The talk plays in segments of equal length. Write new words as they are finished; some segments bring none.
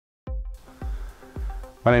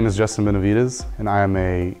My name is Justin Benavidez, and I am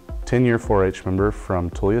a 10-year 4-H member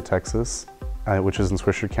from Tulia, Texas, which is in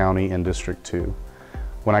Swisher County in District 2.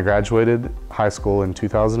 When I graduated high school in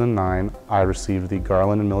 2009, I received the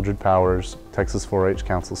Garland and Mildred Powers Texas 4-H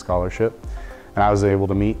Council Scholarship, and I was able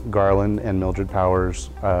to meet Garland and Mildred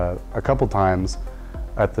Powers a couple times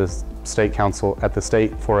at the state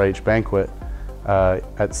 4-H banquet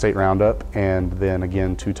at State Roundup, and then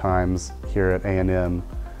again 2 times here at A&M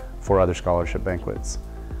for other scholarship banquets.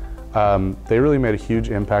 They really made a huge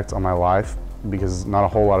impact on my life because not a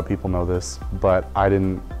whole lot of people know this, but I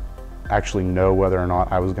didn't actually know whether or not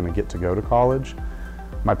I was going to get to go to college.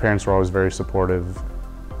 My parents were always very supportive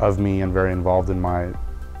of me and very involved in my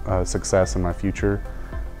success and my future,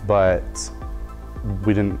 but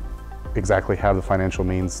we didn't exactly have the financial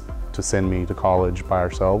means to send me to college by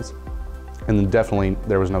ourselves. And then definitely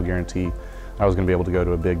there was no guarantee I was going to be able to go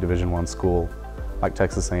to a big Division I school like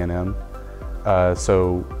Texas A&M.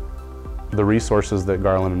 So the resources that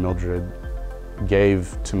Garland and Mildred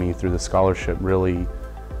gave to me through the scholarship really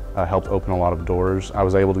helped open a lot of doors. I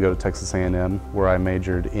was able to go to Texas A&M where I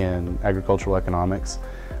majored in agricultural economics.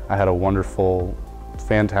 I had a wonderful,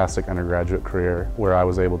 fantastic undergraduate career where I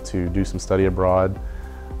was able to do some study abroad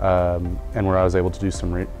and where I was able to do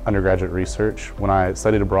some undergraduate research. When I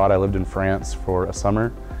studied abroad, I lived in France for a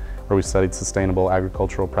summer where we studied sustainable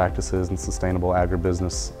agricultural practices and sustainable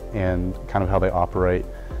agribusiness and kind of how they operate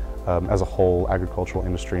as a whole agricultural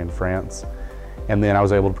industry in France. And then I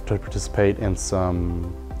was able to participate in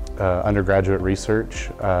some undergraduate research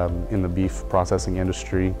in the beef processing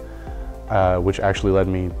industry, which actually led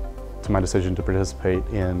me to my decision to participate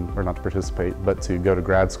in, or not to participate, but to go to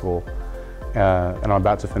grad school. And I'm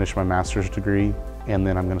about to finish my master's degree, and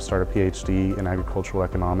then I'm going to start a PhD in agricultural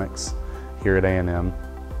economics here at A&M,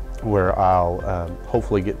 where I'll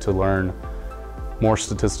hopefully get to learn more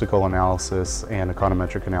statistical analysis and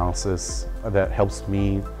econometric analysis that helps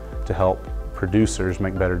me to help producers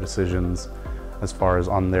make better decisions as far as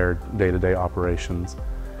on their day-to-day operations.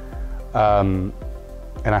 And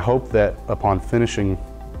I hope that upon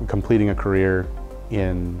completing a career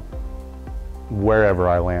in wherever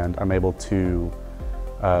I land, I'm able to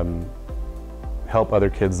help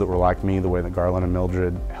other kids that were like me the way that Garland and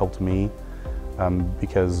Mildred helped me,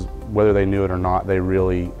 because whether they knew it or not, they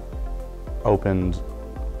really opened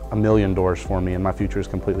a million doors for me, and my future is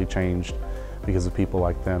completely changed because of people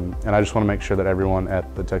like them. And I just want to make sure that everyone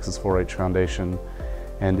at the Texas 4-H Foundation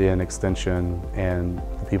and in Extension and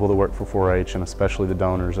the people that work for 4-H, and especially the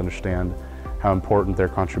donors, understand how important their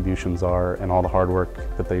contributions are and all the hard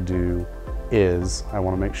work that they do is. I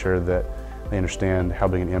want to make sure that they understand how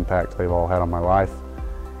big an impact they've all had on my life.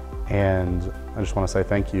 And I just want to say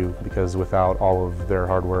thank you, because without all of their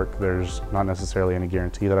hard work, there's not necessarily any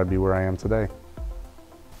guarantee that I'd be where I am today.